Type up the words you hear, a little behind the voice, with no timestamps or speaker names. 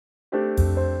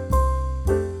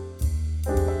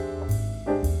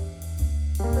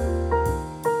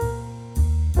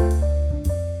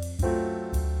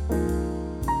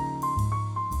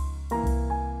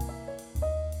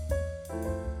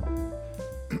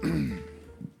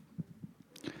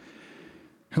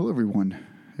Hello, everyone.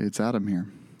 It's Adam here.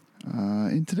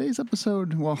 In today's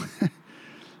episode, well,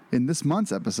 in this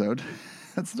month's episode,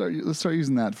 let's start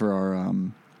using that for our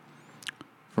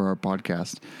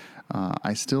podcast.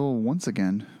 I still, once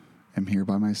again, am here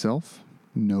by myself,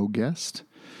 no guest,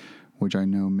 which I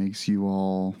know makes you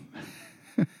all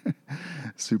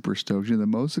super stoked. You know, the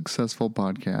most successful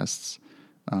podcasts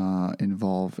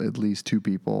involve at least two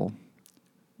people,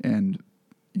 and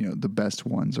the best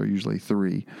ones are usually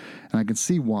three. And I can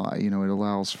see why. It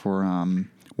allows for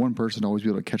one person to always be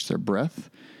able to catch their breath.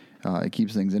 It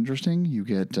keeps things interesting. You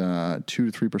get 2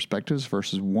 to 3 perspectives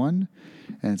versus one,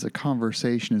 and it's a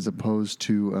conversation as opposed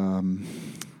to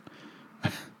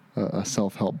a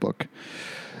self-help book.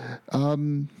 So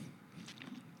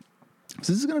this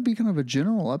is going to be kind of a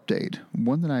general update,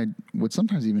 one that I would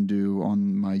sometimes even do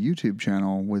on my YouTube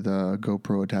channel with a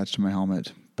GoPro attached to my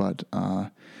helmet. But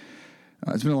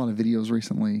it's been a lot of videos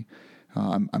recently.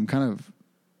 I'm kind of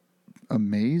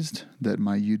amazed that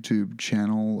my YouTube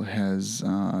channel has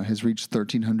reached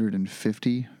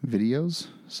 1,350 videos.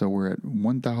 So we're at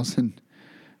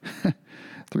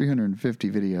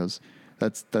 1,350 videos.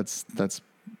 That's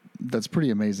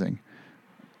pretty amazing.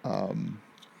 And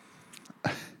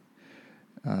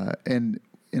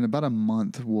in about a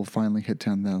month, we'll finally hit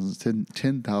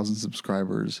 10,000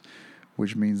 subscribers,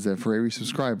 which means that for every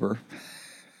subscriber,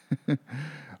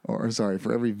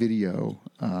 for every video,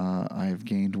 I've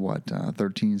gained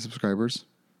 13 subscribers.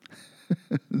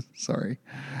 Sorry.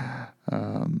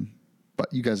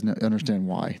 But you guys understand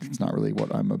why. It's not really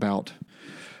what I'm about.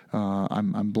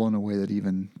 I'm blown away that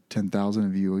even 10,000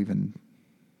 of you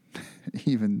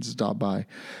even stop by.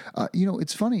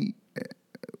 It's funny.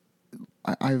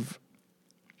 I've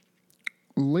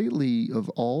lately, of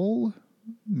all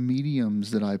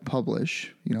mediums that I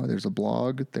publish, there's a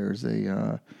blog, there's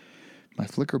my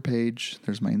Flickr page,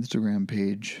 there's my Instagram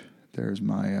page, there's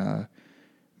my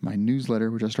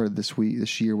newsletter, which I started this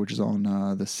year, which is on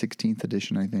the 16th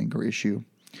edition, I think, or issue.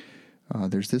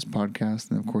 There's this podcast,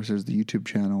 and of course there's the YouTube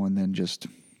channel, and then just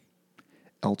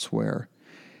elsewhere.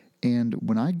 And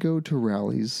when I go to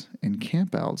rallies and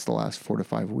campouts the last 4 to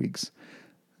 5 weeks,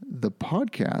 the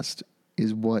podcast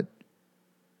is what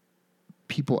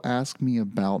people ask me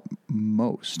about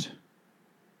most,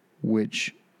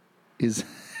 which is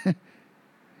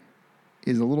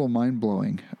is a little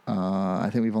mind-blowing.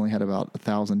 I think we've only had about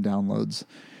 1,000 downloads,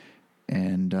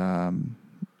 and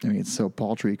it's so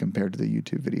paltry compared to the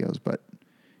YouTube videos, but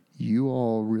you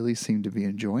all really seem to be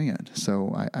enjoying it.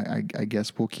 So I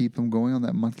guess we'll keep them going on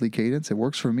that monthly cadence. It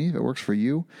works for me. If it works for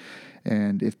you,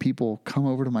 and if people come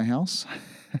over to my house,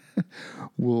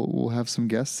 we'll have some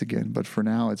guests again. But for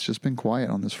now, it's just been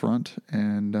quiet on this front.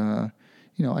 And, I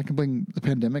can blame the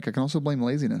pandemic. I can also blame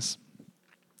laziness.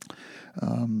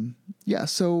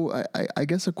 So I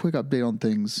guess a quick update on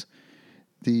things.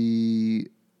 The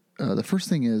first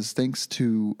thing is thanks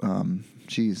to, I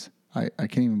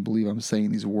can't even believe I'm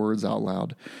saying these words out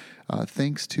loud.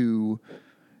 Thanks to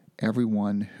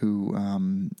everyone who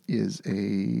is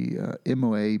a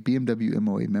BMW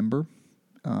MOA member,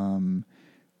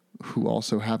 who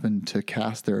also happened to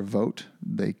cast their vote.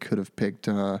 They could have picked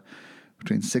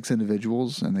between 6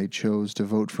 individuals, and they chose to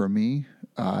vote for me.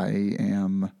 I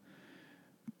am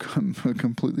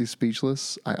completely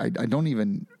speechless. I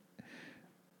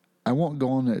won't go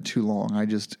on it too long.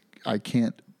 I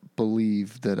can't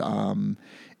believe that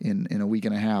in a week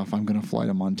and a half I'm going to fly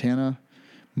to Montana.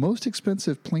 Most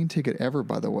expensive plane ticket ever,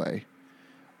 by the way.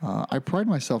 I pride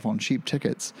myself on cheap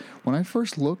tickets. When I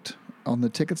first looked on the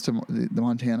tickets to the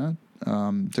Montana,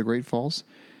 to Great Falls,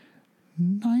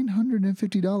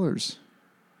 $950.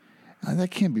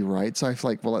 That can't be right. So I was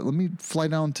like, well, let me fly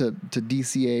down to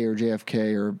DCA or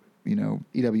JFK or,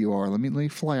 EWR. Let me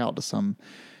fly out to some,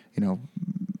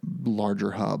 larger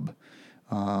hub.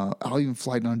 I'll even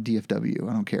fly down to DFW.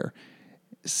 I don't care.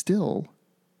 Still,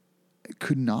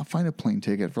 could not find a plane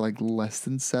ticket for less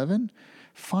than $7.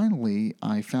 Finally,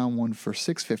 I found one for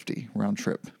 $650 round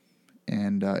trip,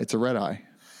 and it's a red eye.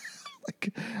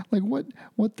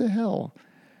 What the hell?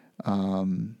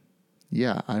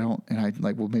 Yeah, I don't,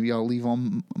 and well, maybe I'll leave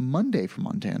on Monday for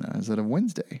Montana instead of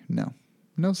Wednesday. No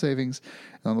savings.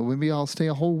 Maybe I'll stay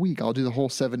a whole week. I'll do the whole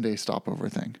 7-day stopover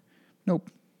thing. Nope.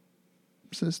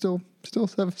 So still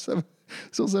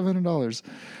 $700.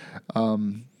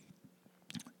 I'm.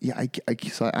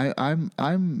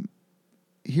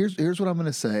 Here's what I'm going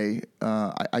to say.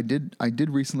 I did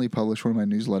recently publish one of my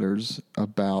newsletters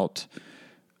about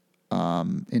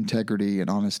integrity and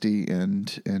honesty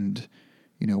and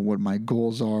what my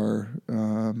goals are.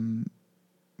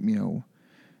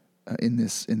 In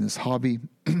this hobby.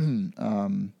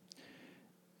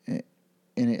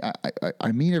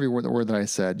 I mean every word that I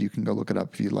said. You can go look it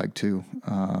up if you'd like to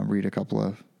read a couple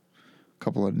of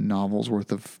novels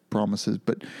worth of promises.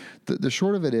 But the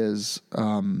short of it is,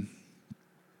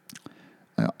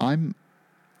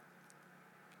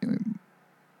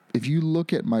 if you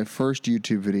look at my first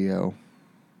YouTube video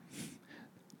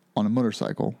on a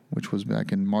motorcycle, which was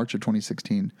back in March of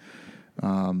 2016,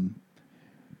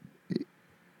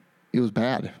 it was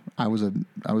bad. I was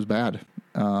bad.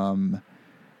 And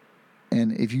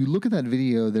if you look at that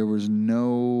video, there was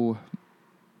no,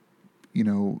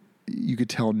 you could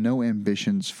tell no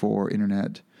ambitions for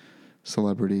internet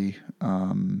celebrity,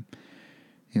 no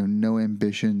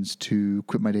ambitions to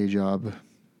quit my day job.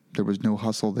 There was no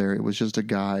hustle there. It was just a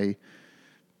guy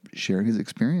sharing his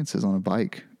experiences on a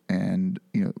bike. And,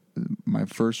 my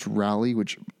first rally,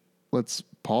 which let's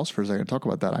pause for a second and talk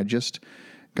about that. I just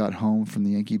got home from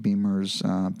the Yankee Beamers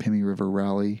Pymie River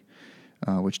Rally,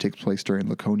 which takes place during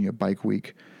Laconia Bike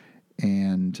Week.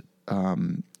 And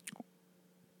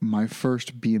my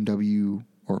first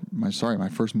my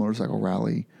first motorcycle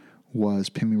rally was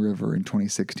Pymie River in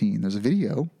 2016. There's a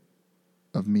video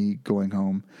of me going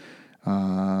home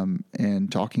and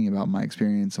talking about my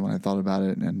experience and what I thought about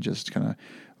it, and just kind of,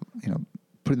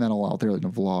 putting that all out there in a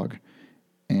vlog.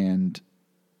 And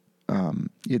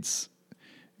it's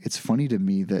funny to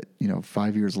me that,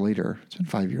 5 years later, it's been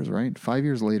 5 years, right? 5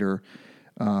 years later,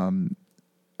 now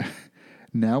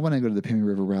when I go to the Pymie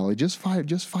River Rally, just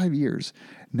 5 years,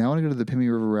 now when I go to the Pymie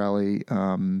River Rally,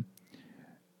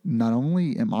 not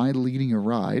only am I leading a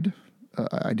ride,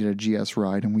 I did a GS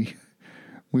ride, and we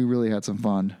really had some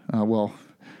fun. Well,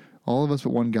 all of us but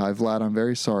one guy, Vlad, I'm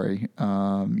very sorry.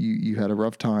 You had a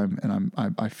rough time, and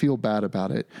I feel bad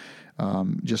about it.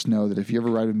 Just know that if you ever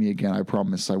ride with me again, I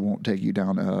promise I won't take you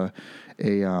down a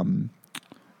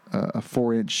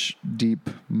 4-inch deep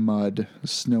mud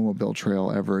snowmobile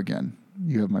trail ever again.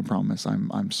 You have my promise.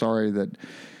 I'm sorry that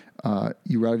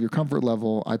you were out of your comfort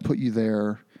level. I put you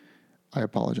there. I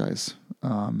apologize.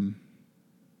 I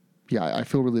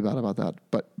feel really bad about that.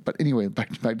 But anyway, back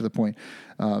to the point.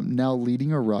 Now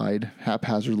leading a ride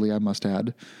haphazardly, I must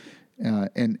add,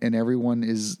 and everyone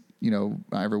is, not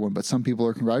everyone, but some people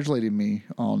are congratulating me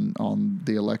on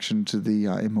the election to the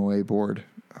MOA board.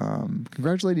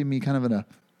 Congratulating me kind of in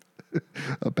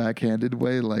a backhanded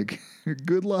way, like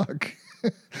good luck.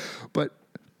 But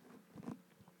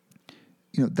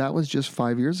that was just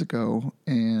 5 years ago,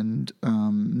 and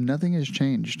nothing has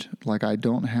changed. Like, I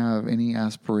don't have any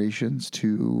aspirations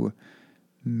to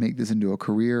make this into a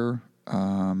career, be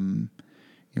an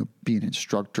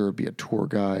instructor, be a tour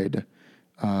guide,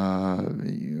 go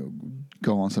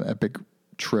on some epic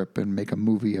trip and make a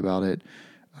movie about it.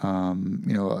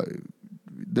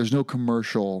 There's no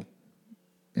commercial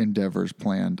endeavors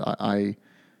planned.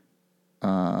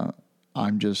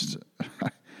 I'm just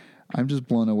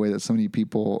blown away that so many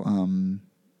people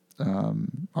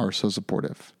are so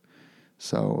supportive.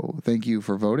 So thank you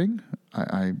for voting.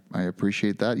 I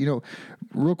appreciate that.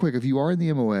 Real quick, if you are in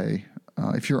the MOA,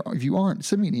 if you aren't,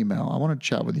 send me an email. I want to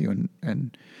chat with you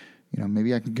and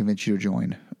maybe I can convince you to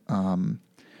join.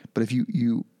 But if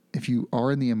you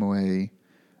are in the MOA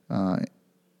and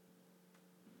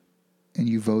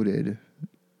you voted,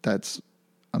 that's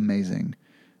amazing.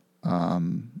 I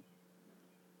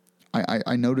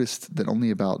noticed that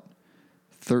only about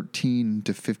 13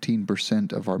 to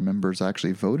 15% of our members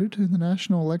actually voted in the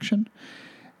national election.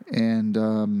 And,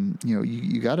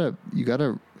 you gotta,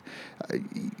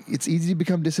 it's easy to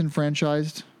become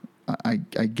disenfranchised. I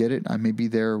get it. I may be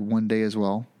there one day as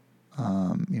well.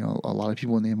 A lot of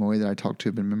people in the MOA that I talk to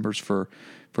have been members for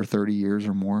 30 years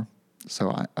or more.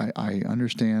 So I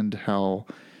understand how,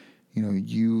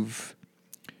 you've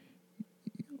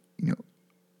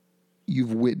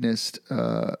witnessed,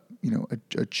 a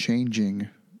changing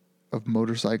of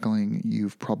motorcycling.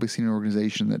 You've probably seen an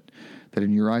organization that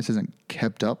in your eyes hasn't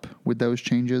kept up with those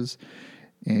changes.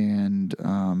 And,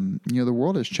 the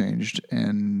world has changed,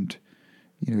 and,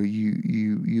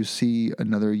 you see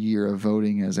another year of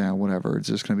voting as, whatever, it's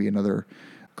just going to be another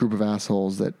group of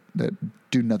assholes that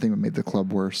do nothing but make the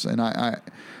club worse. And I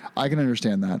can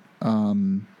understand that.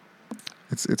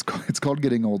 It's called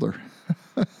getting older.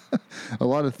 A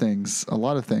lot of things,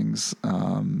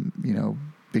 become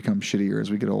shittier as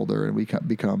we get older, and we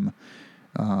become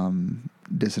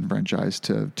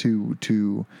disenfranchised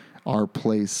to our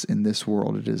place in this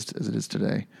world as it is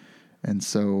today. And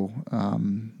so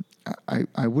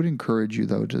I would encourage you,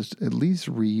 though, just at least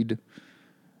read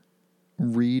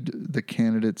the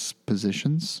candidates'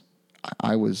 positions.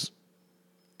 I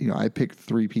picked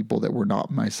 3 people that were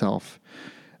not myself,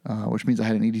 which means I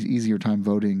had an easier time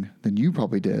voting than you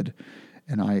probably did.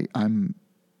 And I'm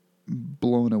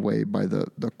blown away by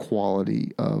the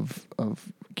quality of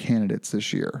candidates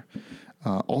this year.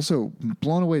 Also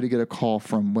blown away to get a call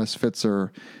from Wes Fitzer,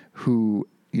 who,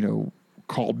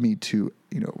 called me to,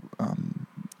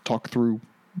 talk through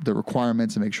the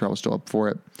requirements and make sure I was still up for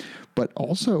it. But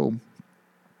also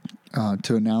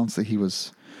to announce that he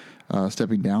was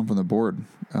stepping down from the board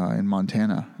in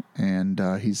Montana. And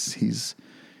he's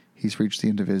reached the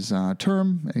end of his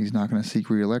term, and he's not going to seek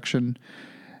re-election.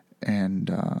 And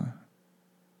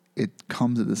it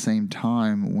comes at the same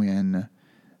time when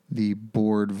the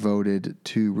board voted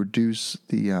to reduce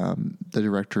the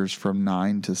directors from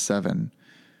 9 to 7.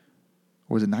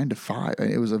 Or was it 9 to 5?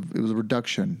 It was a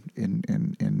reduction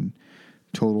in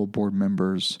total board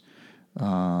members.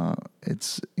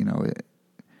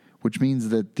 Which means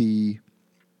that the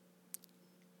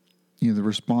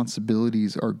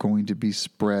responsibilities are going to be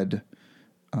spread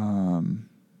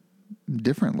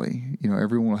differently.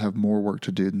 Everyone will have more work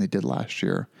to do than they did last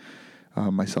year,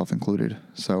 myself included.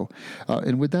 So,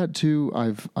 and with that too,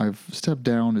 I've stepped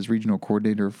down as regional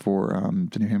coordinator for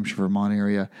the New Hampshire, Vermont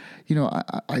area.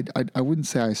 I wouldn't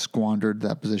say I squandered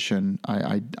that position.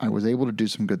 I was able to do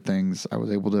some good things. I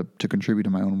was able to contribute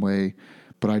in my own way,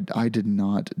 but I did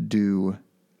not do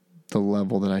the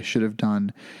level that I should have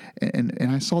done. And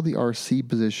I saw the RC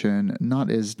position not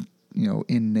as,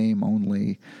 in name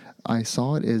only. I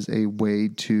saw it as a way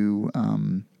to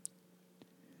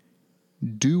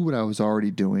do what I was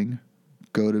already doing,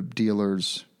 go to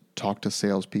dealers, talk to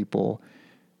salespeople,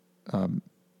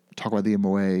 talk about the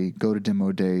MOA, go to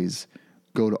demo days,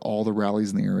 go to all the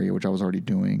rallies in the area, which I was already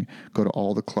doing, go to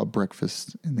all the club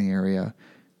breakfasts in the area.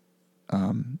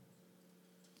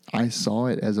 I saw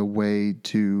it as a way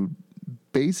to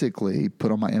basically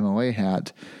put on my MOA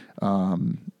hat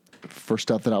for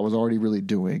stuff that I was already really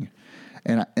doing.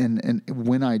 And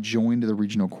when I joined the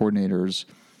regional coordinators,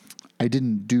 I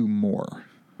didn't do more.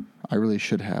 I really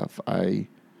should have. I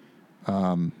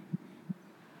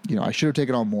should have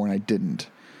taken on more, and I didn't.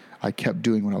 I kept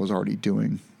doing what I was already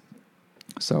doing.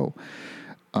 So,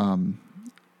 a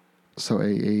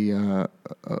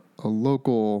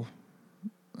local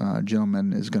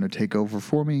gentleman is going to take over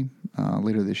for me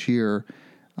later this year.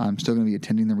 I'm still going to be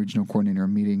attending the regional coordinator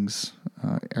meetings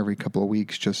every couple of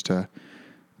weeks just to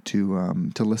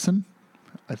listen.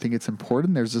 I think it's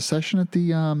important. There's a session at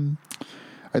the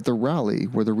rally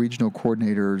where the regional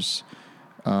coordinators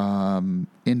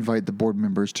invite the board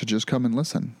members to just come and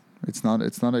listen. It's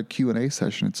not a Q&A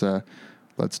session. It's a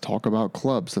let's talk about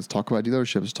clubs. Let's talk about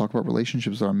dealerships. Let's talk about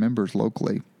relationships with our members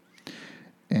locally.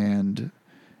 And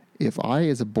if I,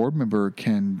 as a board member,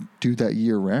 can do that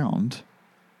year round,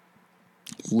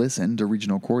 listen to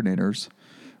regional coordinators,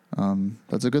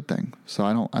 that's a good thing. So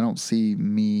I don't see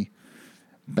me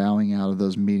bowing out of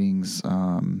those meetings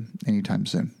anytime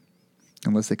soon,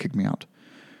 unless they kick me out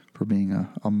for being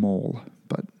a mole.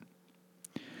 But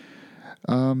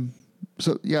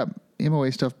so yeah,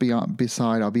 MOA stuff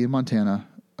beside, I'll be in Montana.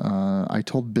 I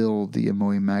told Bill, the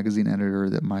MOA magazine editor,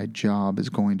 that my job is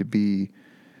going to be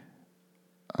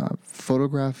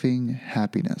photographing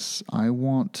happiness. I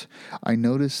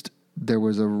noticed there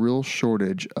was a real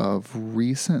shortage of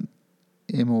recent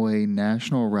MOA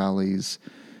national rallies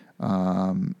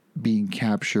being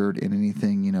captured in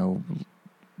anything,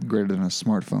 greater than a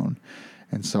smartphone.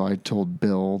 And so I told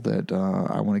Bill that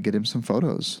I want to get him some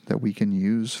photos that we can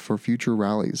use for future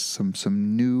rallies,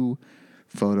 some new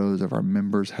photos of our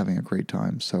members having a great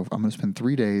time. So I'm going to spend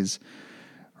 3 days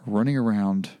running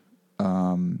around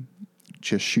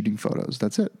just shooting photos.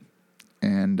 That's it.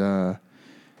 And,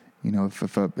 if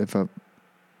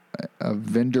a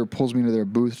vendor pulls me into their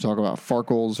booth to talk about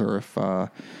Farkles, or if,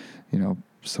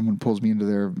 someone pulls me into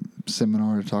their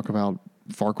seminar to talk about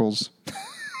Farkles,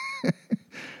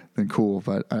 then cool.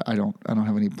 But I don't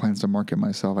have any plans to market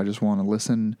myself. I just want to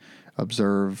listen,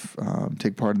 observe,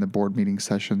 take part in the board meeting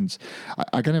sessions.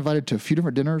 I got invited to a few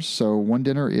different dinners. So one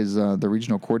dinner is the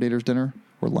regional coordinators dinner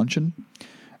or luncheon.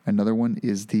 Another one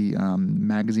is the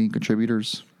magazine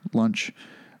contributors lunch,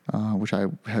 which I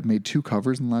have made 2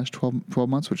 covers in the last 12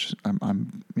 months, which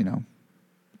I'm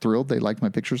thrilled. They liked my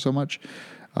picture so much.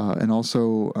 And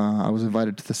also I was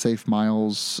invited to the Safe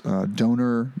Miles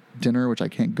donor dinner, which I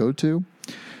can't go to.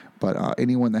 But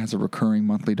anyone that has a recurring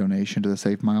monthly donation to the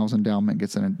Safe Miles Endowment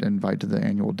gets an invite to the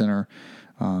annual dinner.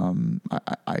 I've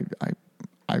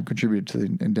contributed to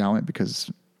the endowment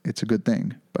because it's a good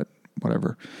thing, but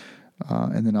whatever.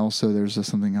 And then also there's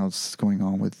something else going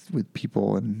on with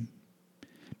people and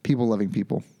people loving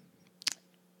people.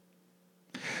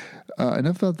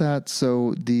 Enough about that.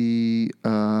 So the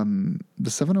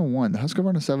 701, the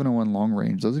Husqvarna 701 long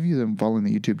range, those of you that are following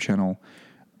the YouTube channel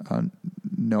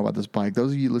know about this bike,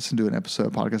 those of you who listened to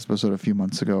podcast episode a few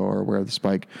months ago or aware of this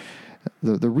bike,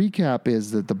 the recap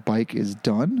is that the bike is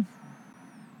done.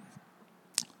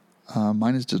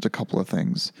 Mine is just a couple of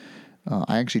things.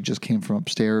 I actually just came from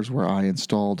upstairs where I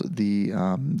installed the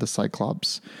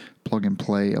Cyclops plug and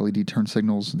play LED turn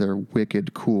signals. They're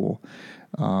wicked cool.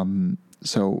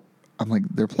 So I'm like,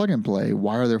 they're plug and play.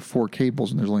 Why are there 4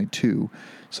 cables and there's only 2?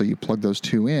 So you plug those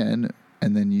 2 in,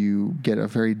 and then you get a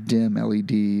very dim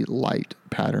LED light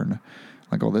pattern.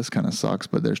 Like, oh, this kind of sucks,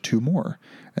 but there's 2 more.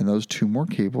 And those 2 more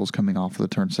cables coming off of the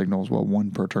turn signals, well,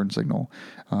 1 per turn signal,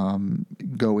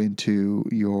 go into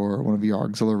one of your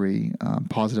auxiliary,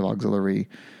 positive auxiliary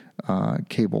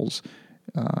cables,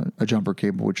 a jumper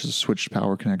cable, which is a switched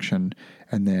power connection.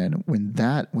 And then when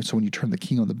you turn the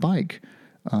key on the bike,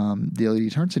 the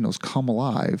LED turn signals come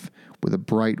alive with a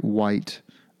bright white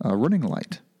running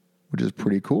light, which is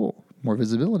pretty cool, more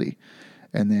visibility.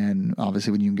 And then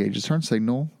obviously when you engage the turn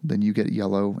signal, then you get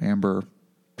yellow, amber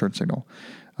turn signal,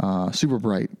 super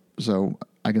bright. So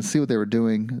I can see what they were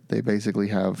doing. They basically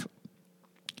have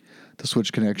the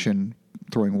switch connection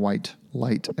throwing white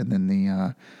light, and then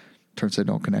the turn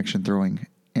signal connection throwing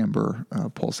amber,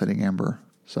 pulsating amber.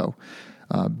 So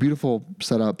beautiful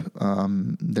setup.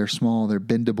 They're small, they're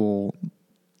bendable.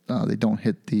 They don't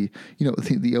hit the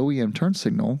OEM turn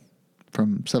signal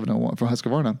from 701 from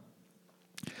Husqvarna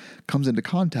comes into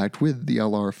contact with the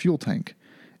LR fuel tank,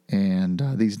 and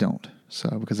these don't. So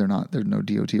because there's no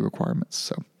DOT requirements.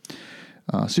 So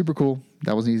super cool.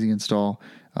 That was an easy install.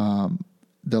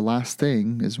 The last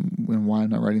thing is why I'm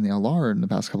not riding the LR in the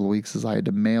past couple of weeks is I had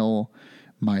to mail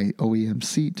my OEM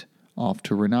seat off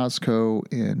to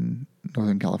Renasco in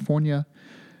Northern California.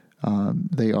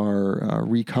 They are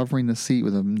recovering the seat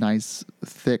with a nice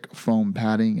thick foam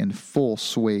padding and full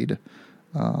suede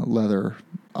leather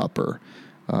upper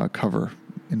cover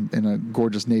in a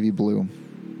gorgeous navy blue.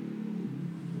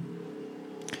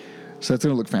 So that's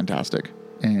going to look fantastic.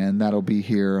 And that'll be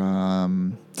here.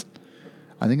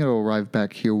 I think it'll arrive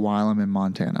back here while I'm in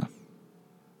Montana.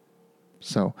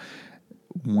 So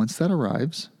once that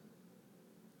arrives,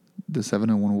 the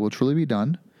 701 will truly be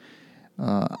done.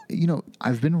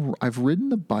 I've ridden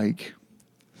the bike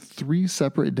 3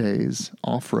 separate days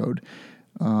off-road.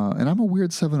 And I'm a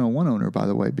weird 701 owner, by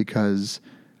the way, because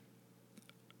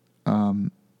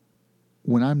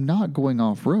when I'm not going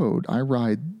off-road, I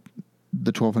ride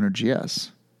the 1200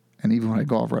 GS. And even when I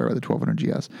go off-road, I ride the 1200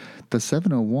 GS. The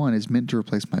 701 is meant to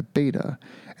replace my Beta.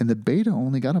 And the Beta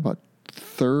only got about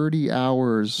 30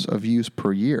 hours of use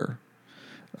per year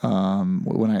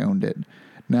when I owned it.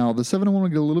 Now, the 701 will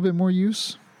get a little bit more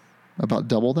use, about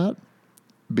double that,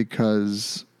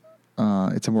 because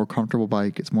it's a more comfortable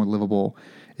bike. It's more livable.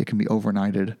 It can be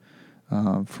overnighted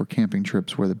for camping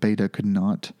trips where the Beta could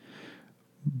not.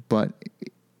 But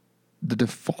the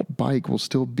default bike will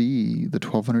still be the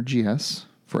 1200 GS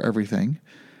for everything,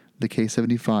 the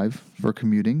K75 for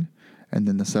commuting, and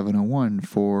then the 701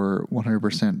 for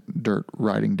 100% dirt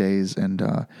riding days and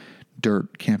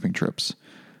dirt camping trips.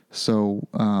 So,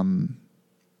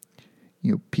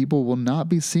 people will not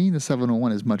be seeing the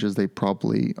 701 as much as they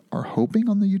probably are hoping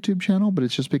on the YouTube channel, but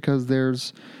it's just because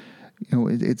there's,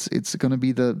 it's going to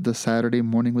be the Saturday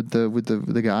morning with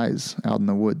the guys out in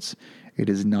the woods. It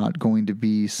is not going to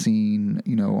be seen,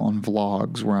 on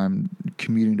vlogs where I'm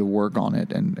commuting to work on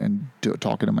it and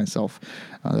talking to myself.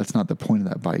 That's not the point of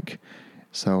that bike.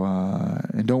 So,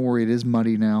 and don't worry, it is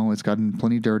muddy now. It's gotten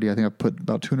plenty dirty. I think I've put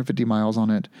about 250 miles on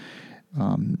it.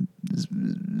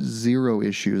 Zero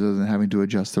issues other than having to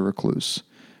adjust the recluse.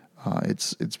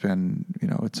 It's been,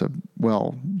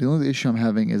 the only issue I'm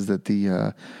having is that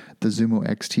the Zumo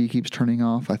XT keeps turning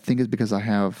off. I think it's because I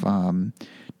have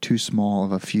too small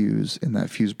of a fuse in that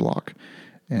fuse block,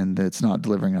 and it's not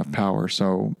delivering enough power.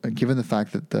 So given the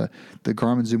fact that the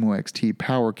Garmin Zumo XT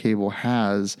power cable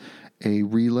has a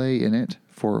relay in it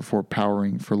for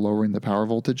lowering the power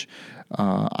voltage,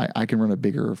 I can run a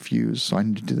bigger fuse. So I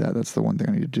need to do that. That's the one thing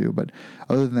I need to do. But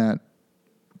other than that,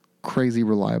 crazy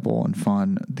reliable and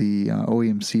fun. The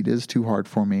OEM seat is too hard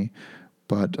for me,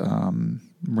 but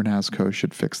Renasco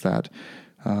should fix that.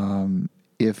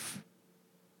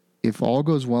 If all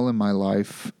goes well in my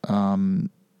life,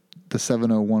 the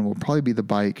 701 will probably be the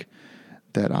bike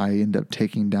that I end up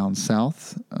taking down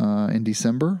south in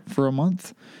December for a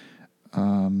month.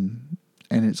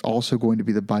 And it's also going to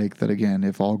be the bike that, again,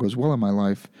 if all goes well in my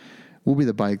life, will be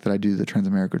the bike that I do the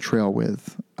Transamerica Trail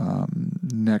with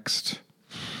next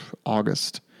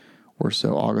August or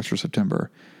so, August or September.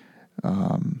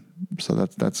 So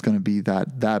that's going to be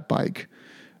that bike.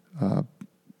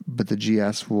 But the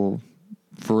GS will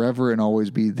forever and always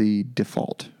be the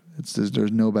default.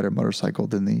 There's no better motorcycle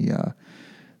than the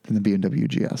than the BMW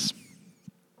GS.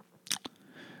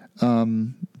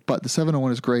 But the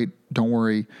 701 is great. Don't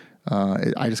worry.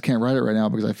 I just can't ride it right now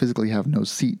because I physically have no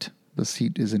seat. The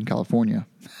seat is in California.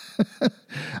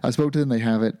 I spoke to them. They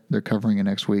have it. They're covering it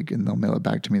next week, and they'll mail it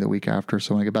back to me the week after.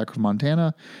 So when I get back from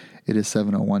Montana, it is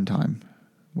 701 time,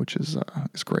 which is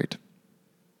great.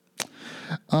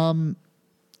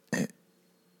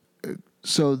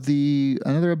 So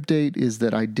another update is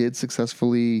that I did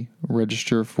successfully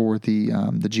register for the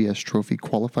GS Trophy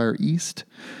Qualifier East.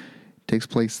 It takes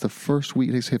place the first week.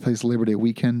 It takes place Labor Day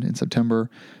weekend in September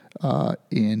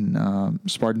in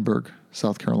Spartanburg,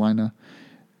 South Carolina.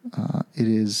 It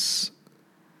is.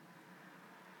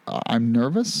 I'm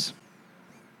nervous.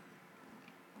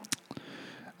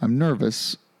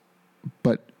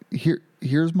 But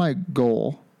here's my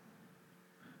goal.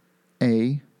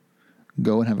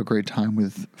 Go and have a great time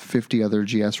with 50 other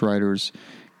GS riders,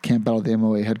 camp out at the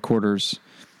MOA headquarters,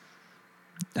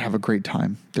 have a great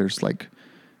time. There's like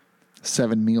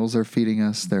 7 meals they're feeding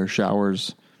us, there's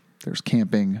showers, there's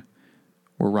camping,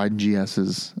 we're riding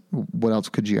GSs. What else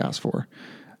could you ask for?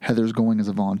 Heather's going as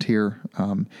a volunteer,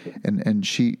 and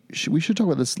she we should talk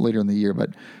about this later in the year,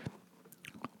 but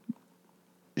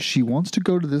she wants to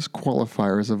go to this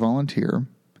qualifier as a volunteer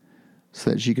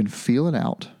so that she can feel it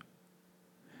out.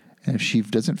 And if she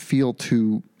doesn't feel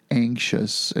too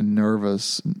anxious and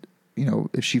nervous,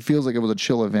 if she feels like it was a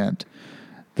chill event,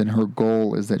 then her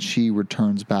goal is that she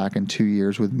returns back in 2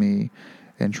 years with me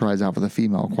and tries out for the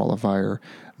female qualifier.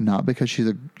 Not because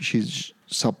she's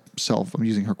self, I'm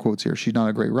using her quotes here, she's not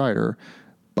a great rider,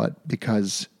 but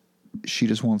because she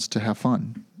just wants to have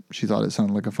fun. She thought it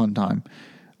sounded like a fun time.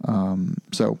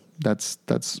 So that's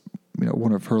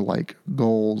one of her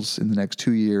goals in the next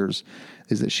 2 years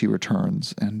is that she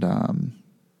returns and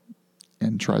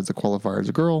tries the qualifier as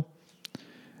a girl.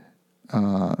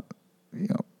 I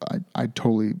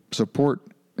totally support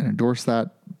and endorse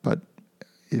that, but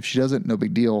if she doesn't, no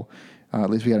big deal. At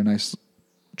least we had a nice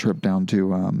trip down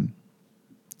to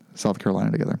South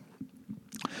Carolina together.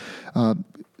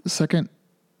 Second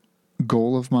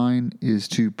goal of mine is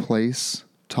to place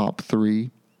top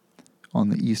 3 on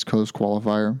the East Coast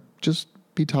qualifier. Just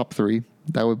be top 3.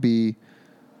 That would be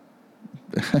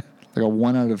like a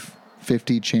 1 out of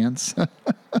 50 chance. But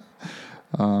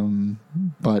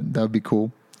that would be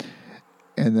cool.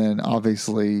 And then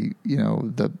obviously,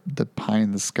 the pie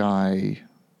in the sky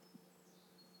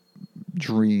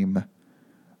dream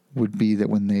would be that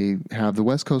when they have the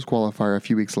West Coast qualifier a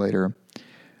few weeks later,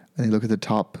 and they look at the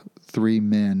top 3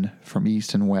 men from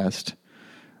East and West,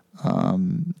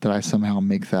 that I somehow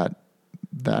make that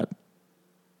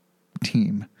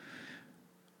team.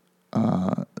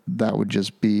 That would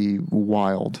just be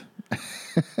wild.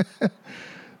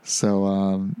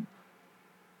 So,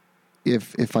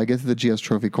 if I get to the GS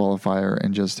Trophy qualifier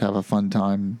and just have a fun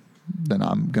time, then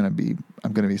I'm gonna be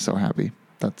so happy.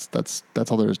 That's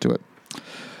all there is to it.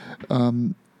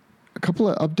 A couple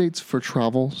of updates for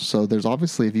travel. So there's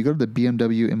obviously, if you go to the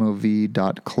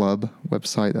bmwmov.club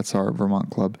website, that's our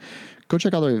Vermont club, go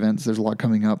check out our events. There's a lot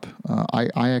coming up.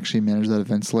 I actually manage that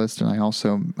events list, and I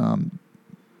also,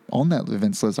 on that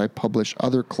events list, I publish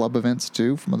other club events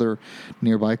too from other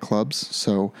nearby clubs.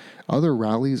 So other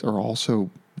rallies are also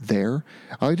there.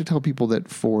 I like to tell people that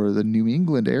for the New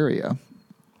England area,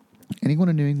 anyone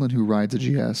in New England who rides a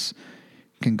GS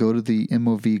can go to the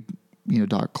MOV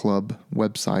 .club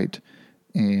website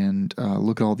and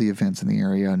look at all the events in the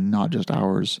area, not just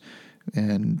ours.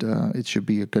 And it should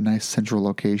be a nice central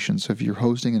location. So if you're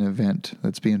hosting an event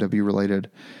that's BMW related,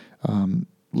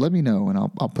 let me know and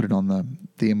I'll put it on the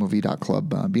MOV.club,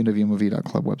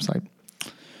 BMWMOV.club website.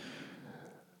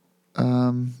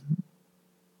 I'm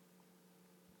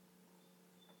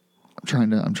trying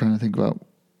to think about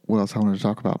what else I wanted to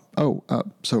talk about.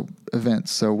 So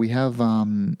events. So we have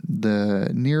the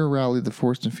Near Rally, the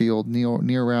Forston Field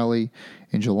Near Rally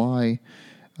in July.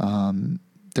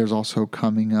 There's also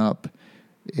coming up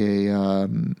the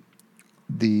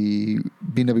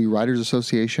BMW Riders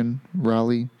Association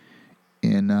rally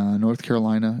in North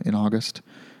Carolina in August.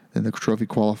 Then the Trophy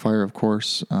Qualifier, of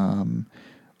course. I'm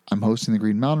hosting the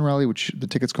Green Mountain Rally, which the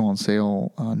tickets go on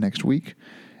sale next week.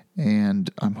 And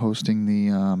I'm hosting the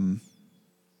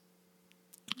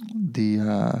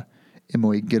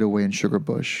MOA Getaway in Sugar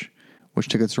Bush, which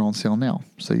tickets are on sale now.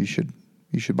 So you should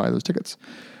buy those tickets.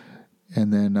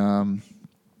 And then,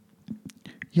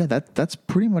 that's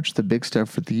pretty much the big stuff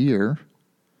for the year.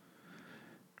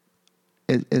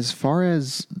 As far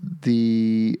as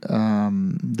the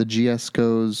GS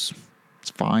goes,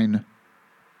 it's fine.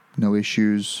 No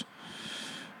issues.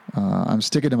 I'm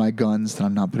sticking to my guns that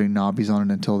I'm not putting knobbies on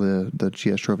it until the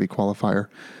GS Trophy qualifier.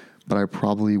 but I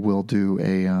probably will do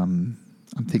I'm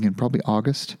thinking probably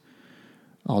August.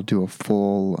 I'll do a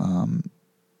full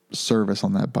service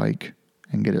on that bike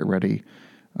and get it ready.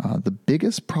 The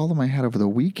biggest problem I had over the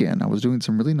weekend, I was doing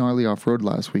some really gnarly off-road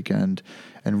last weekend,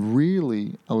 and I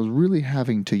was really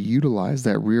having to utilize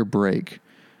that rear brake,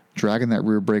 dragging that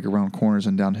rear brake around corners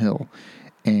and downhill,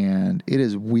 and it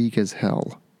is weak as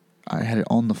hell. I had it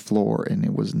on the floor, and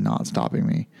it was not stopping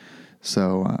me.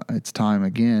 So it's time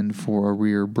again for a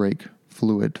rear brake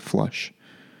fluid flush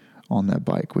on that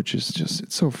bike, which is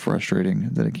it's so frustrating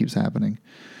that it keeps happening.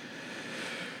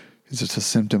 It's just a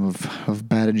symptom of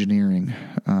bad engineering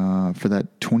for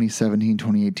that 2017,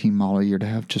 2018 model year to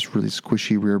have just really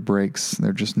squishy rear brakes.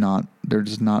 They're just not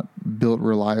built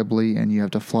reliably, and you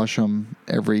have to flush them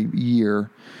every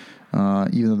year,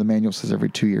 even though the manual says every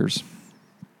 2 years.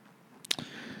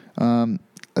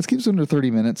 Let's keep this under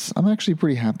 30 minutes. I'm actually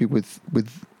pretty happy with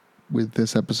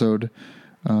this episode.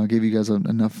 Gave you guys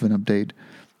enough of an update.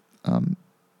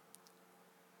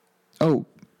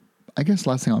 I guess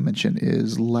last thing I'll mention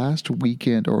is 2 weeks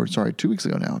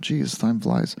ago now. Geez, time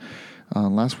flies.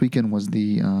 Last weekend was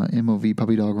the MOV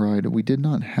Puppy Dog Ride. We did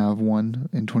not have one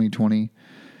in 2020.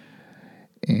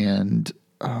 And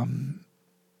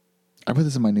I put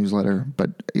this in my newsletter,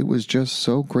 but it was just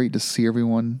so great to see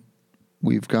everyone.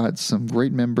 We've got some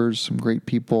great members, some great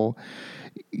people.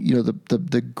 You know,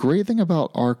 the great thing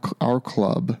about our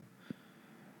club,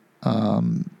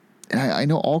 I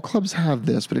know all clubs have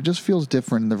this, but it just feels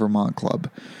different in the Vermont Club.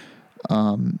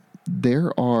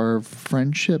 There are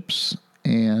friendships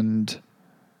and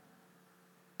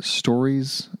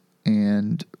stories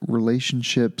and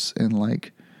relationships and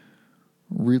like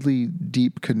really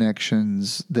deep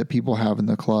connections that people have in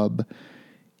the club.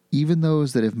 Even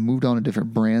those that have moved on to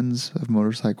different brands of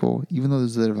motorcycle, even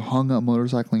those that have hung up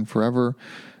motorcycling forever,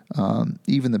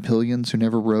 even the Pillions who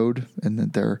never rode and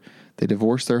that they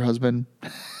divorced their husband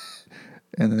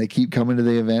and then they keep coming to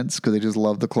the events because they just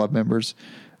love the club members.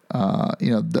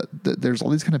 There's all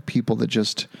these kind of people that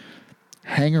just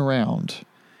hang around,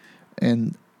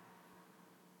 and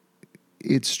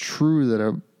it's true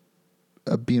that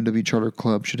a BMW charter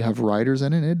club should have riders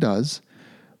in it. It does.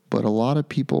 But a lot of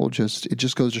people it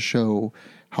just goes to show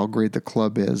how great the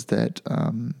club is that,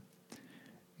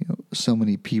 so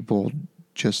many people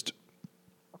just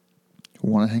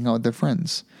want to hang out with their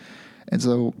friends. And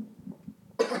so,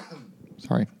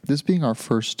 sorry, this being our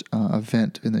first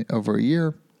event in over a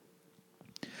year,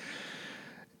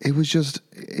 it was just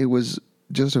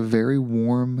a very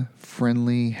warm,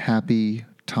 friendly, happy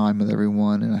time with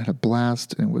everyone. And I had a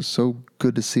blast, and it was so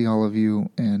good to see all of you.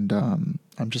 And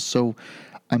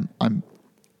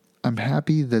I'm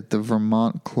happy that the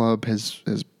Vermont Club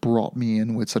has brought me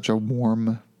in with such a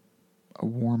warm,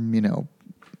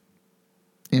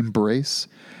 embrace,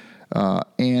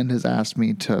 and has asked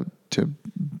me to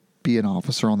be an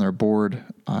officer on their board.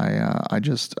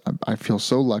 I feel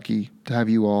so lucky to have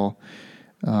you all.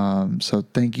 So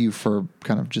thank you for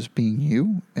kind of just being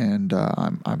you. And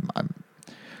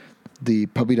the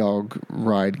puppy dog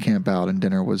ride, camp out, and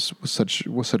dinner was such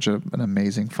an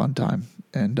amazing fun time,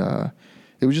 and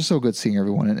it was just so good seeing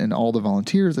everyone and all the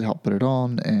volunteers that helped put it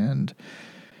on, and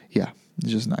yeah, it's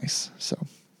just nice. So,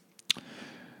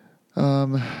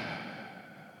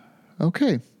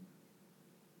 okay.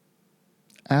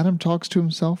 Adam talks to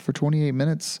himself for 28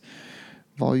 minutes.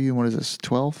 Volume, what is this?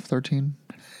 12, 13?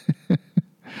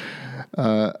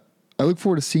 I look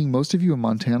forward to seeing most of you in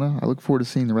Montana. I look forward to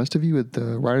seeing the rest of you at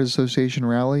the Riders Association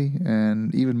rally,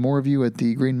 and even more of you at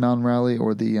the Green Mountain Rally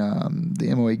or the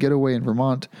MOA Getaway in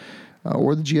Vermont,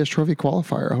 or the GS Trophy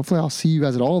Qualifier. Hopefully I'll see you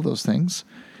guys at all of those things.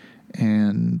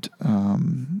 And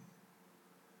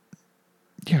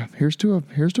here's to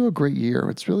a great year.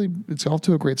 It's off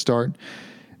to a great start,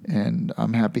 and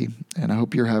I'm happy. And I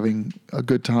hope you're having a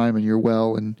good time and you're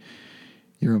well and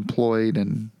you're employed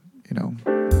and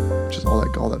just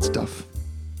all that stuff.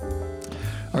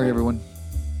 All right, everyone.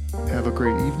 Have a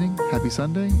great evening. Happy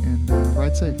Sunday, and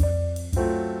ride safe.